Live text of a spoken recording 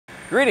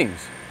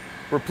Greetings!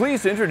 We're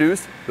pleased to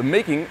introduce the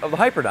making of the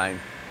HyperDyn,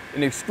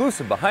 an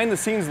exclusive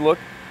behind-the-scenes look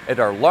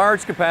at our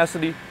large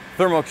capacity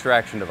thermal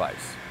extraction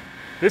device.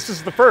 This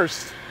is the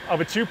first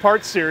of a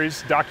two-part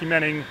series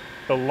documenting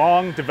the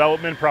long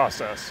development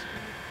process.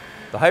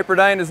 The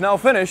HyperDyn is now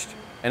finished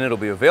and it'll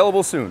be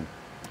available soon.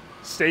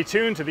 Stay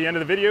tuned to the end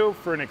of the video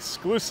for an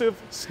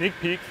exclusive sneak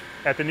peek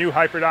at the new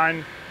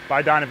HyperDyn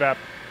by DynaVap.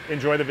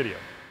 Enjoy the video.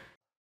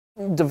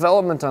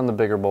 Development on the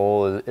bigger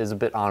bowl is a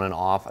bit on and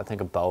off. I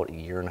think about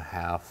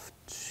 1.5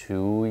 to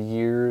 2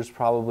 years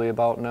probably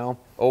about now.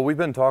 Oh, we've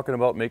been talking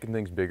about making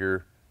things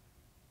bigger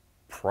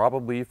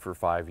probably for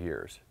 5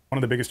 years. One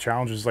of the biggest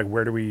challenges is like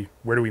where do we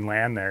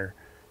land there?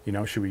 You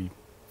know, should we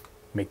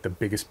make the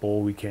biggest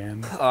bowl we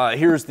can?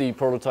 Here's the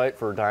prototype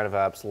for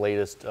DynaVap's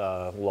latest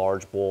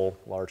large bowl,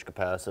 large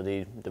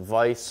capacity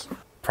device.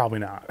 Probably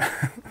not.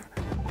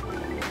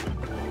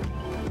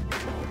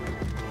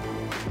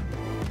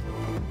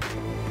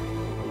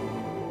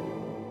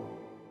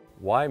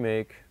 Why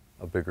make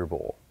a bigger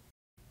bowl?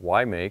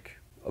 Why make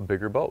a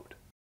bigger boat?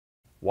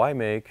 Why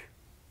make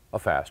a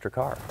faster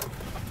car?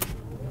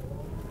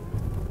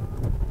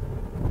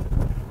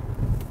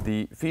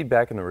 The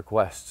feedback and the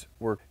requests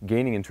we're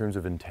gaining in terms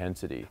of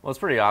intensity. Well, it's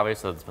pretty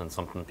obvious that it's been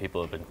something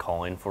people have been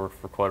calling for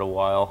quite a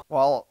while.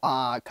 Well,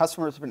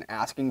 customers have been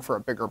asking for a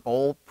bigger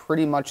bowl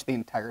pretty much the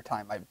entire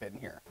time I've been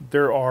here.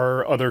 There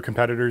are other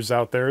competitors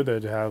out there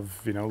that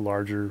have, you know,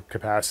 larger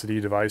capacity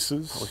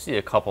devices. We see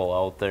a couple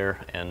out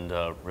there, and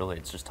really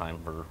it's just time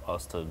for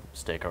us to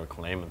stake our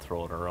claim and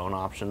throw out our own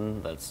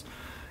option that's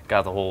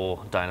got the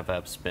whole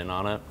DynaVap spin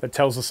on it. That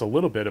tells us a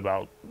little bit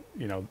about,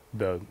 you know,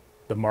 the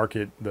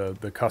market,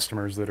 the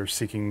customers that are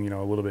seeking, you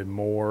know, a little bit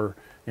more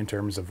in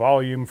terms of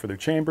volume for their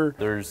chamber.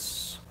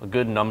 There's a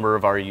good number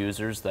of our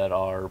users that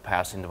are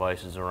passing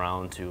devices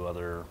around to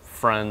other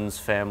friends,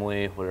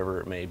 family,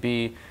 whatever it may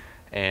be,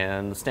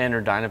 and the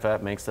standard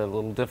DynaVap makes that a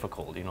little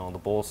difficult. You know, the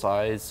bowl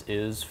size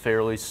is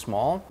fairly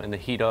small and the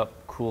heat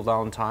up, cool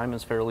down time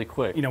is fairly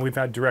quick. You know, we've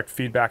had direct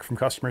feedback from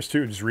customers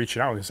too, just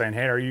reaching out and saying,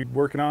 hey, are you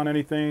working on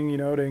anything, you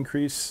know, to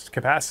increase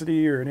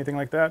capacity or anything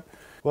like that?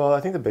 Well,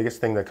 I think the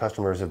biggest thing that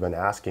customers have been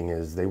asking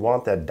is they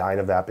want that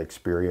DynaVap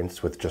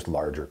experience with just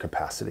larger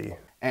capacity.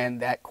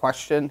 And that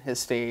question has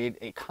stayed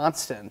a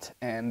constant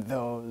in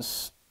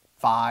those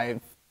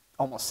 5,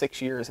 almost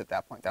 6 years at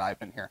that point that I've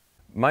been here.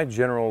 My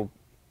general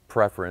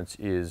preference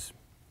is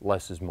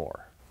less is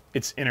more.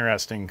 It's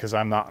interesting because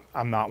I'm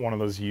not one of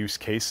those use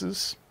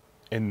cases,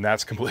 and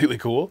that's completely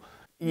cool.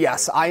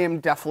 Yes, I am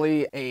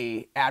definitely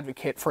an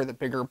advocate for the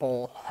bigger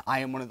bowl.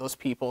 I am one of those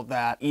people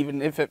that,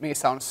 even if it may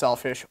sound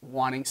selfish,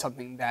 wanting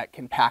something that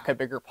can pack a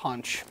bigger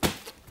punch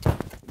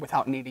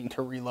without needing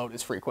to reload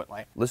as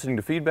frequently. Listening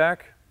to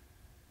feedback,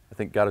 I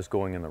think got us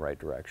going in the right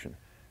direction.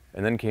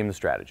 And then came the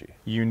strategy.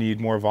 You need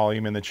more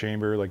volume in the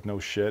chamber, like no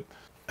shit.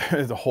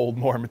 To hold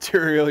more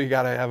material, you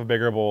gotta have a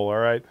bigger bowl, all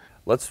right?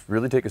 Let's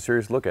really take a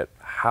serious look at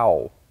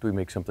how do we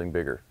make something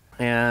bigger.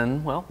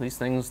 And, well, these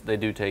things, they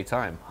do take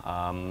time.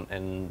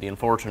 And the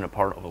unfortunate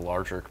part of a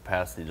larger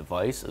capacity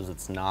device is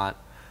it's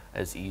not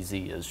as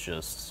easy as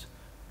just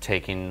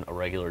taking a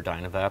regular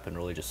DynaVap and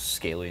really just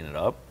scaling it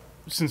up.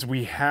 Since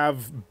we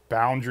have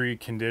boundary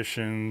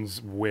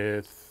conditions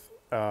with,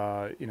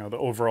 you know, the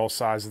overall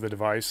size of the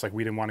device, like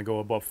we didn't want to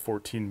go above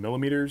 14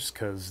 millimeters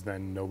because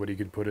then nobody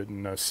could put it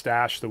in a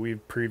stash that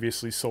we've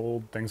previously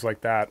sold, things like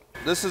that.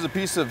 This is a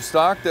piece of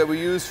stock that we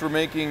use for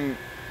making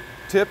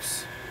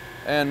tips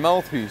and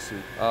mouthpieces.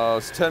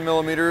 It's 10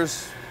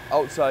 millimeters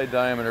outside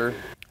diameter.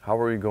 How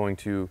are we going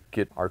to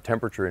get our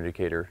temperature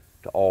indicator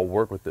to all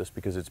work with this,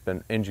 because it's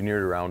been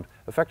engineered around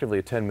effectively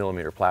a 10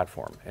 millimeter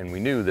platform, and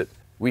we knew that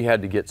we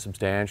had to get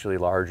substantially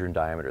larger in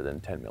diameter than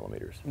 10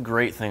 millimeters.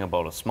 Great thing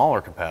about a smaller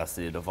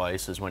capacity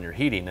device is when you're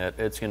heating it,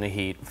 it's going to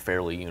heat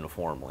fairly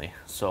uniformly.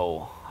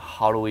 So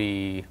how do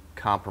we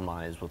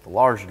compromise with the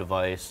larger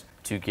device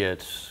to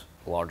get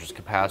the largest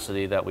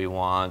capacity that we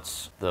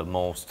want, the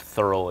most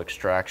thorough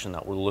extraction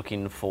that we're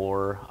looking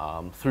for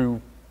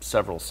through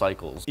several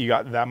cycles? You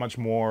got that much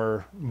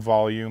more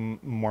volume,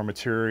 more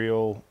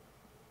material,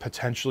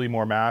 potentially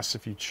more mass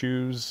if you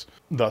choose,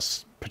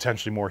 thus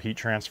potentially more heat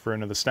transfer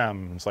into the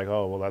stem. It's like,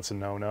 oh, well, that's a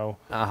no-no.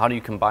 How do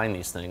you combine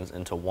these things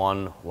into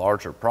one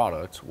larger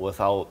product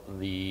without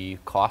the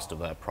cost of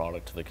that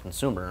product to the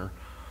consumer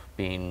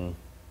being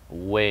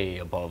way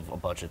above a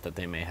budget that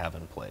they may have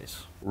in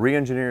place?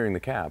 Re-engineering the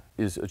cap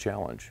is a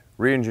challenge.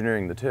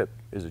 Re-engineering the tip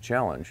is a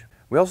challenge.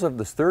 We also have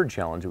this third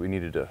challenge that we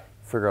needed to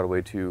figure out a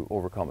way to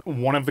overcome it.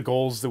 One of the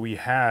goals that we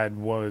had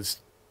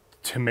was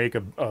to make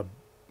a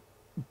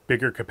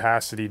bigger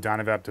capacity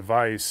DynaVap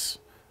device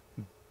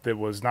that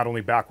was not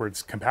only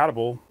backwards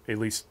compatible, at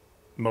least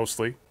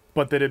mostly,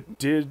 but that it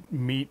did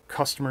meet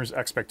customers'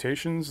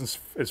 expectations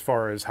as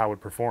far as how it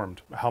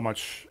performed, how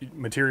much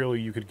material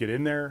you could get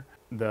in there,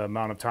 the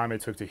amount of time it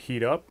took to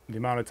heat up, the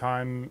amount of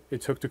time it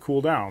took to cool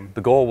down.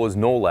 The goal was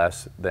no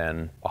less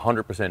than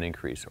 100%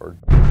 increase, or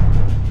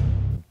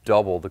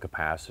double the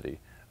capacity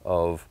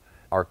of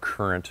our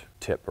current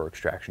tip or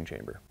extraction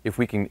chamber. If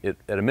we can, at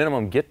a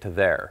minimum, get to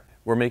there,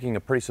 we're making a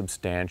pretty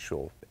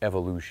substantial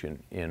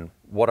evolution in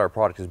what our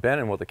product has been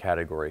and what the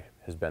category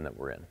has been that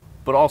we're in.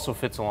 But also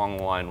fits along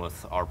the line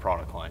with our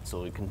product line.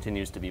 So it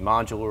continues to be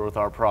modular with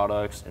our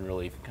products and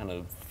really kind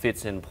of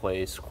fits in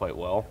place quite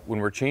well. When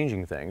we're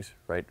changing things,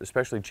 right,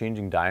 especially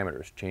changing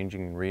diameters,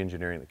 changing and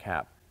re-engineering the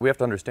cap, we have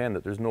to understand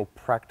that there's no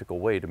practical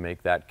way to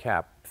make that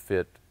cap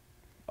fit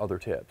other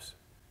tips,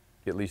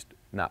 at least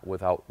not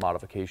without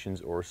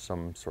modifications or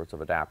some sorts of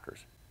adapters.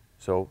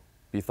 So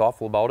be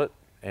thoughtful about it,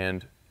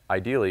 and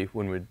ideally,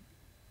 when we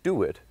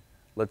do it,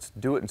 let's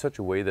do it in such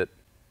a way that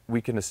we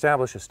can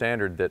establish a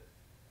standard that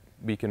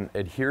we can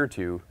adhere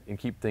to and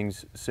keep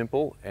things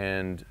simple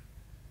and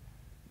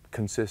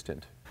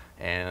consistent.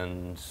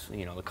 And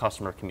you know, the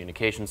customer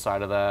communication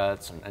side of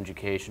that, some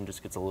education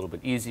just gets a little bit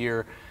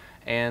easier,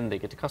 and they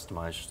get to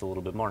customize just a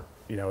little bit more.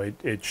 You know,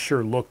 it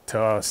sure looked to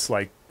us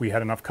like we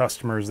had enough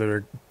customers that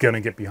are going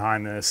to get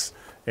behind this,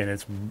 and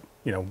it's,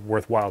 you know,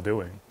 worthwhile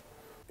doing.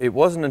 It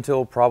wasn't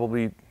until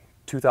probably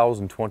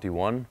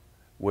 2021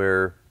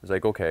 where it was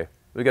like, okay,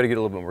 we got to get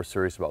a little bit more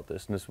serious about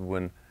this. And this is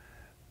when,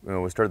 you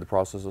know, we started the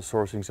process of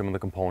sourcing some of the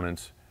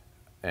components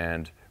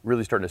and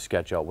really starting to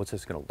sketch out what's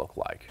this going to look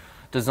like.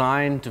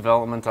 Design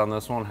development on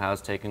this one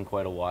has taken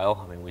quite a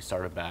while. I mean, we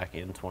started back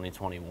in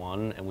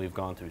 2021, and we've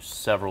gone through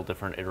several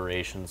different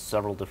iterations,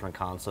 several different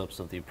concepts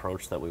of the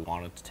approach that we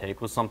wanted to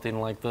take with something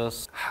like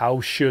this.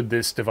 How should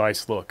this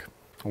device look?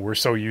 We're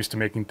so used to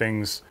making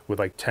things with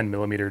like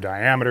 10mm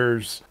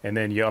diameters, and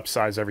then you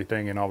upsize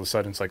everything and all of a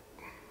sudden it's like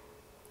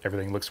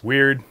everything looks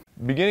weird.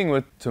 Beginning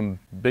with some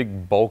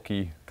big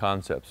bulky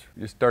concepts,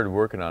 you started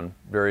working on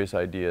various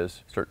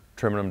ideas, start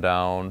trimming them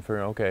down,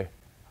 figuring, okay,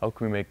 how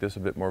can we make this a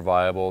bit more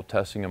viable,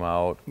 testing them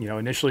out. You know,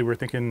 initially we're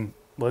thinking,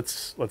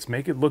 let's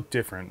make it look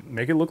different.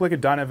 Make it look like a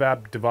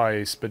DynaVap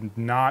device, but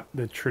not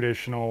the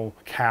traditional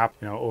cap,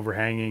 you know,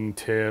 overhanging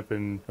tip,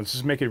 and let's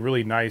just make it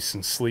really nice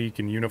and sleek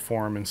and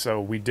uniform. And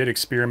so we did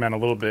experiment a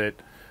little bit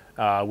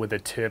with a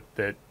tip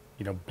that,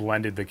 you know,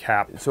 blended the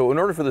cap. So in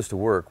order for this to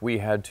work, we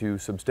had to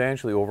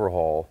substantially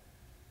overhaul,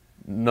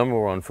 number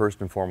one, first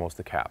and foremost,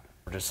 the cap.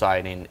 We're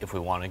deciding if we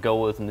want to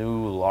go with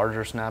new,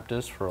 larger snap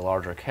discs for a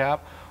larger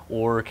cap,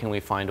 or can we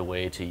find a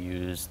way to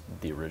use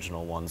the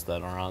original ones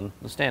that are on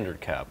the standard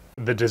cap?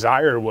 The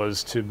desire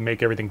was to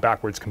make everything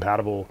backwards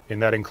compatible,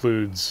 and that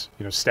includes,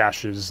 you know,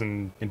 stashes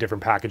and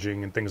different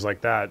packaging and things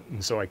like that.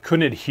 And so I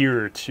couldn't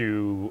adhere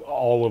to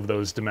all of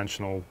those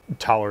dimensional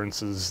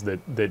tolerances that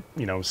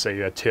you know,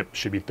 say a tip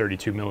should be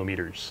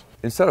 32mm.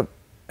 Instead of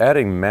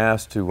adding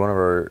mass to one of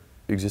our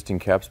existing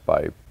caps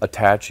by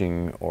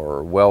attaching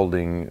or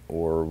welding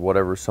or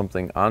whatever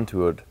something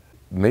onto it,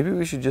 maybe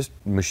we should just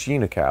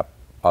machine a cap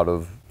out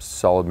of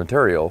solid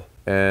material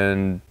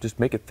and just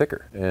make it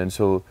thicker. And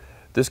so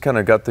this kind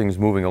of got things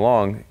moving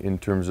along in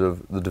terms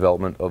of the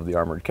development of the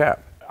armored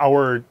cap.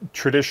 Our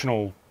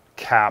traditional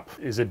cap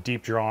is a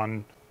deep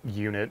drawn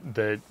unit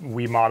that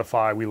we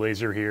modify, we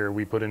laser here,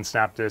 we put in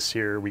snap discs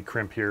here, we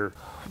crimp here.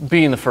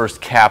 Being the first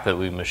cap that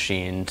we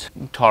machined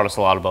taught us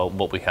a lot about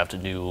what we have to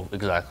do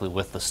exactly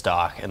with the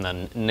stock, and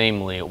then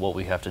namely what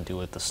we have to do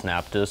with the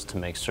snap disc to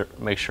make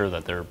sure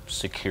that they're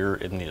secure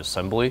in the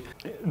assembly.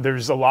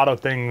 There's a lot of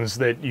things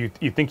that you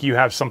think you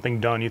have something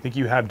done, you think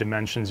you have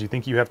dimensions, you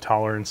think you have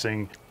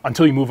tolerancing,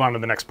 until you move on to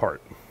the next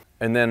part.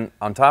 And then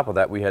on top of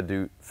that, we had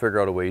to figure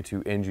out a way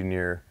to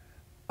engineer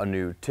a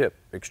new tip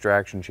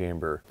extraction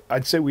chamber.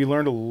 I'd say we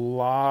learned a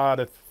lot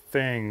of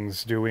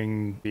things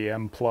doing the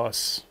M+,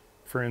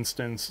 for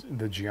instance,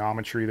 the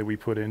geometry that we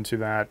put into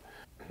that.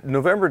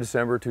 November,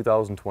 December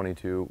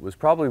 2022 was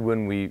probably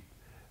when we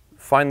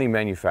finally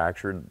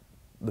manufactured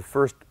the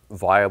first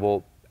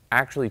viable,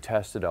 actually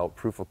tested out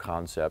proof of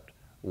concept,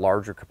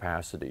 larger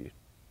capacity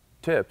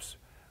tips,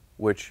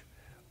 which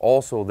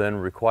also then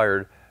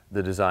required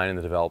the design and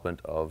the development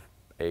of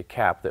a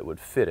cap that would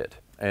fit it.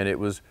 And it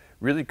was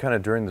really kind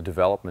of during the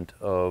development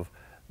of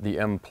the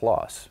M+.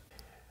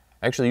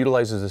 Actually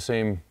utilizes the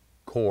same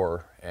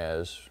core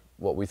as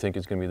what we think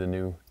is going to be the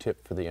new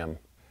tip for the M.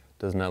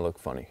 Doesn't that look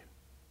funny?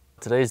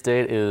 Today's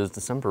date is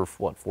December,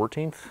 what,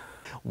 14th?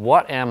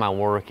 What am I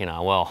working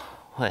on? Well,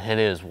 it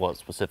is what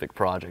specific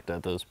project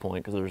at this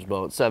point, because there's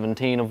about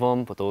 17 of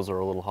them, but those are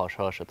a little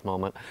hush-hush at the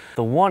moment.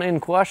 The one in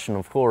question,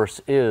 of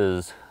course,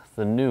 is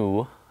the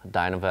new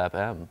DynaVap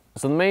M.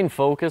 So the main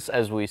focus,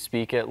 as we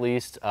speak at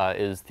least,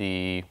 is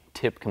the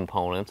tip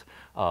component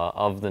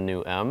of the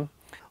new M.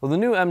 Well, the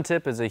new M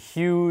tip is a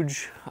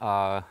huge...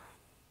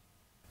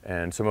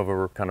 And some of them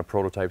were kind of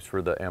prototypes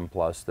for the M+,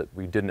 that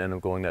we didn't end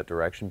up going that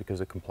direction because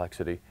of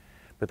complexity.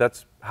 But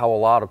that's how a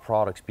lot of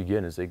products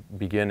begin, is they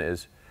begin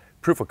as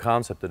proof of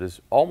concept that is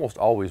almost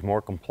always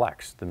more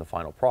complex than the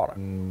final product.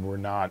 We're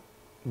not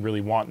really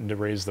wanting to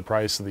raise the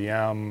price of the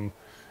M,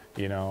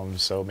 you know,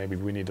 so maybe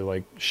we need to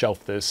like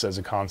shelf this as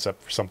a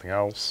concept for something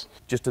else.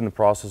 Just in the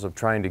process of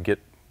trying to get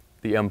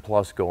the M+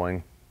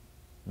 going,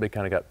 they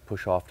kind of got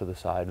pushed off to the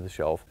side of the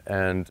shelf.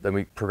 And then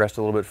we progressed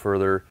a little bit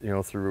further, you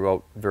know,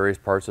 throughout various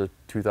parts of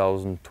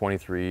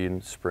 2023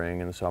 in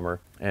spring and the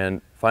summer.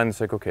 And finally it's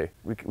like, okay,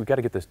 we got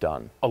to get this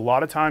done. A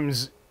lot of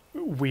times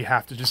we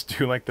have to just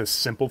do like the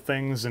simple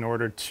things in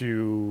order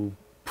to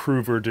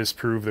prove or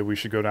disprove that we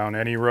should go down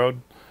any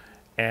road.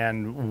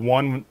 And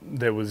one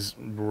that was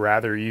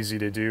rather easy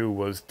to do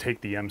was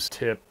take the M's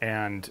tip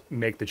and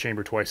make the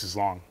chamber twice as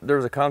long. There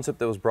was a concept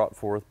that was brought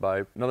forth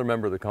by another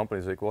member of the company.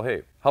 It's like, well,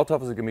 hey, how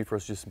tough is it going to be for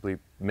us to just simply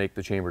make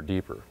the chamber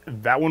deeper?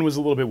 That one was a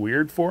little bit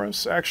weird for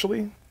us,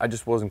 actually. I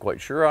just wasn't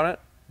quite sure on it,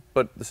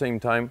 but at the same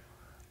time,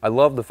 I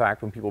love the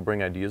fact when people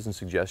bring ideas and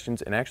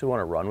suggestions and actually want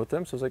to run with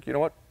them. So it's like, you know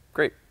what,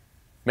 great,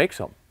 make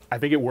some. I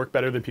think it worked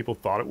better than people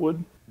thought it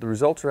would. The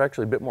results are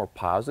actually a bit more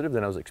positive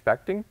than I was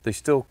expecting. They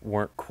still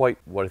weren't quite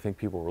what I think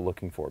people were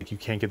looking for. You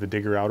can't get the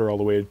digger outer all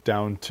the way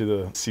down to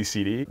the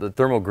CCD. The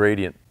thermal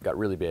gradient got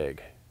really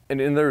big. And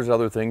there's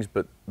other things,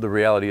 but the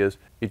reality is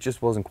it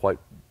just wasn't quite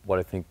what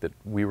I think that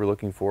we were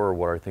looking for or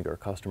what I think our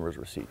customers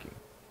were seeking.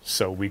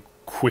 So we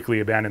quickly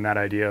abandoned that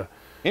idea.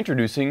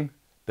 Introducing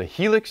the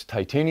Helix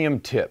Titanium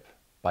Tip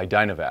by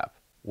DynaVap.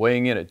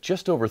 Weighing in at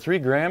just over 3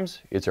 grams,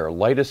 it's our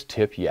lightest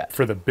tip yet.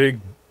 For the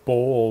big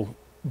bowl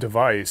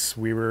device,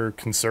 we were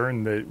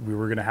concerned that we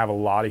were going to have a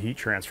lot of heat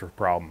transfer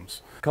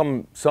problems.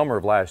 Come summer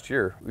of last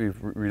year, we've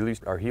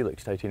released our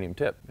Helix Titanium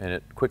Tip, and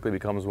it quickly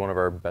becomes one of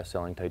our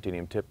best-selling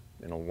titanium tip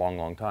in a long,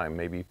 long time,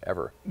 maybe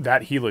ever.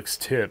 That Helix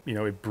tip, you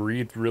know, it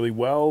breathed really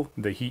well.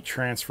 The heat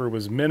transfer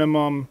was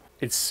minimum.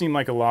 It seemed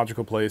like a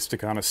logical place to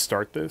kind of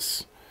start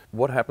this.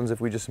 What happens if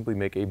we just simply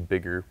make a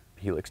bigger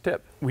Helix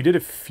tip? We did a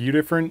few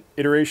different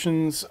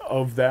iterations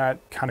of that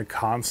kind of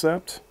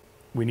concept.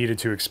 We needed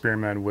to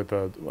experiment with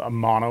a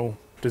mono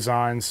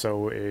design,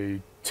 so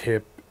a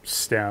tip,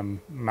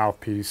 stem,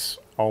 mouthpiece,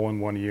 all in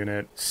one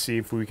unit. See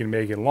if we can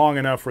make it long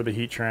enough where the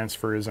heat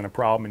transfer isn't a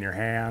problem in your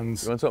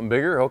hands. You want something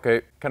bigger?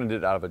 Okay, kind of did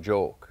it out of a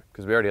joke,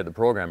 because we already had the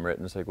program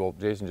written. It's like, well,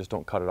 Jason, just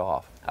don't cut it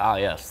off. Ah,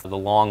 yes, the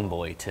long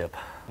boy tip.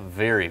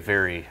 Very,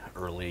 very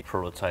early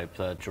prototype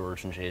that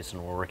George and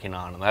Jason were working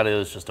on, and that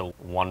is just a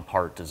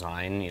one-part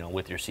design, you know,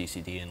 with your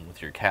CCD and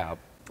with your cap.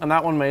 And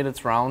that one made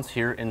its rounds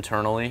here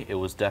internally. It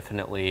was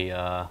definitely,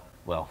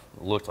 well,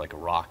 it looked like a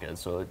rocket,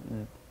 so it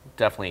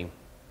definitely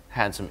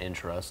had some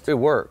interest. It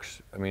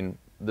works. I mean,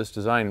 this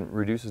design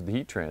reduces the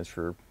heat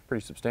transfer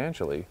pretty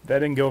substantially. That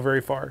didn't go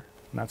very far,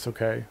 and that's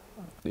okay.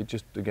 It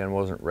just, again,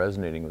 wasn't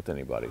resonating with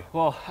anybody.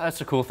 Well, that's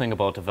the cool thing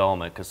about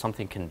development, because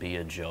something can be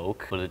a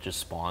joke, but it just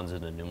spawns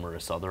into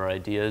numerous other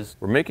ideas.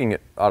 We're making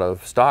it out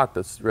of stock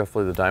that's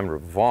roughly the diameter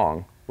of a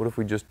Vong. What if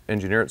we just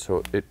engineer it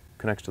so it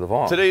connects to the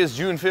Vong? Today is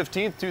June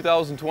 15th,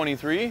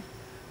 2023,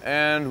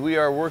 and we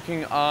are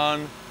working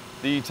on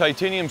the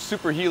Titanium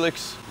Super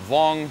Helix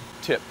Vong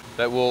tip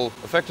that will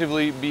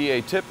effectively be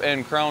a tip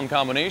and crown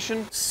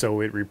combination.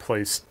 So it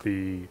replaced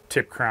the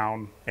tip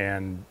crown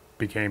and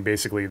became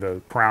basically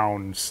the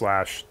crown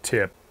slash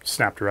tip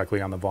snapped directly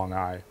on the Vong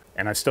eye.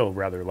 And I still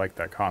rather like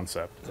that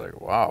concept. It's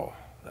like, wow,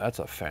 that's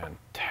a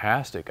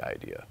fantastic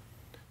idea.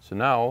 So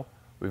now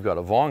we've got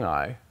a Vong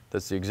eye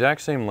that's the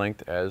exact same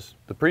length as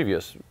the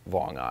previous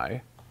Vong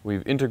eye.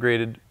 We've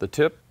integrated the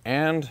tip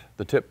and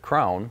the tip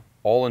crown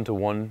all into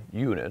one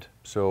unit.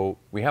 So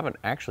we haven't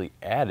actually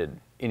added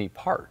any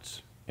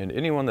parts. And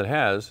anyone that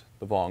has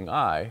the Vong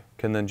eye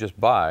can then just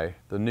buy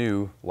the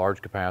new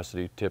large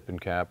capacity tip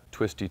and cap,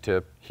 twisty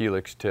tip,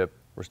 Helix tip.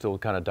 We're still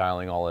kind of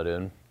dialing all that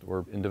in.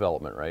 We're in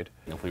development, right?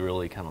 If we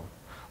really kind of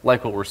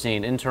like what we're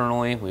seeing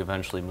internally, we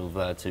eventually move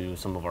that to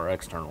some of our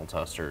external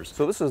testers.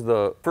 So this is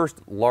the first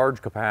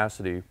large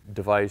capacity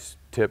device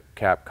tip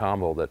cap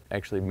combo that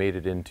actually made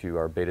it into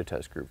our beta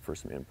test group for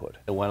some input.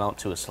 It went out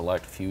to a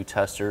select few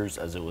testers,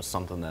 as it was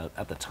something that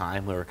at the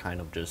time we were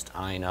kind of just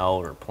eyeing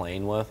out or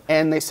playing with.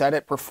 And they said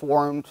it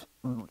performed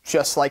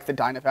just like the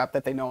DynaVap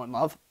that they know and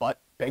love, but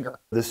bigger.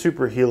 The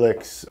Super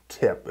Helix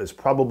tip is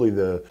probably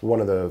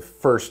one of the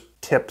first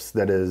tips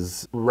that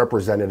is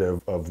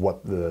representative of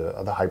what the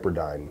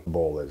HyperDyn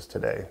bowl is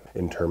today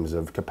in terms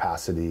of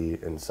capacity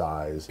and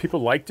size.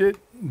 People liked it,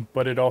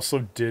 but it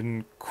also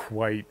didn't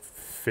quite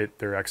fit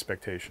their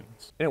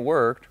expectations. And it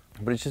worked,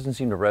 but it just didn't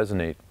seem to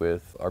resonate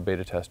with our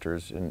beta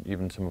testers and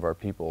even some of our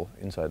people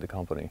inside the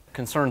company.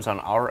 Concerns on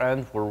our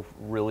end were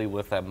really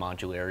with that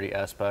modularity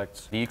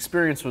aspect. The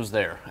experience was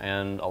there,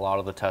 and a lot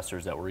of the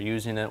testers that were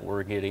using it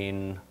were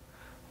getting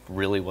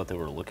really what they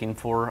were looking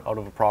for out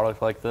of a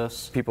product like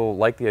this. People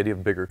liked the idea of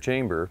a bigger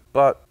chamber,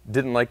 but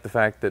didn't like the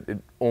fact that it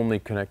only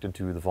connected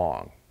to the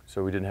Vong.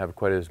 So we didn't have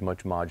quite as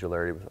much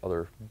modularity with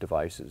other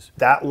devices.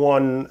 That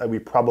one we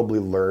probably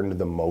learned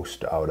the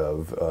most out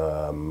of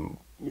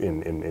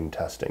in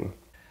testing.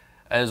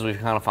 As we've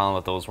kind of found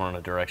that those weren't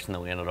a direction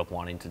that we ended up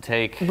wanting to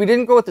take. We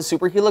didn't go with the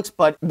Super Helix,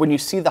 but when you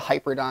see the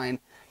HyperDyn,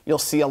 you'll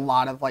see a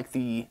lot of like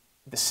the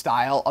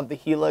style of the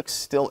Helix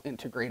still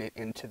integrated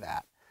into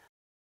that.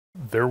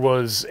 There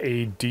was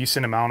a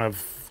decent amount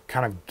of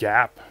kind of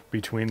gap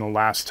between the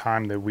last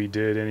time that we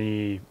did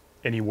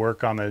any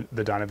work on the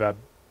DynaVap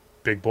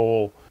Big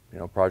Bowl You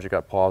know, project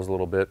got paused a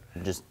little bit.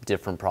 Just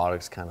different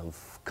products kind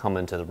of come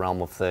into the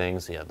realm of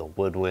things. You have the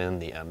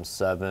Woodwind, the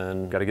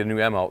M7. Got to get a new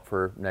M out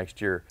for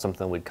next year.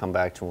 Something we'd come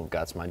back to when we've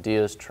got some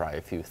ideas, try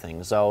a few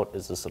things out.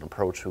 Is this an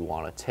approach we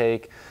want to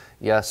take?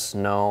 Yes,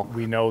 no.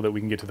 We know that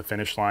we can get to the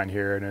finish line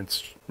here and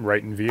it's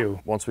right in view.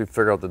 Once we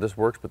figure out that this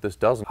works but this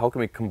doesn't, how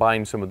can we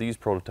combine some of these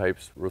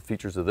prototypes with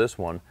features of this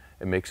one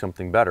and make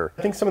something better?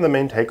 I think some of the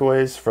main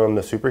takeaways from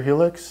the Super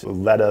Helix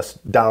led us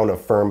down a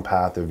firm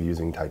path of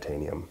using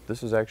titanium.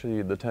 This is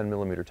actually the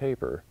 10mm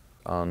taper.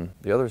 On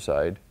the other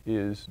side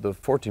is the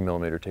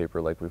 14mm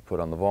taper like we've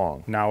put on the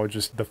Vong. Now it's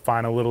just the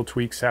final little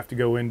tweaks have to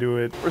go into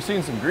it. We're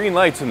seeing some green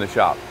lights in the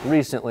shop.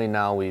 Recently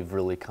now we've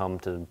really come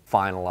to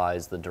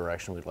finalize the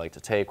direction we'd like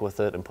to take with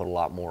it and put a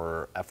lot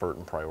more effort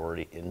and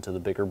priority into the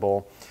bigger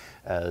bowl,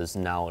 as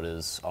now it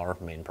is our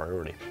main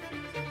priority.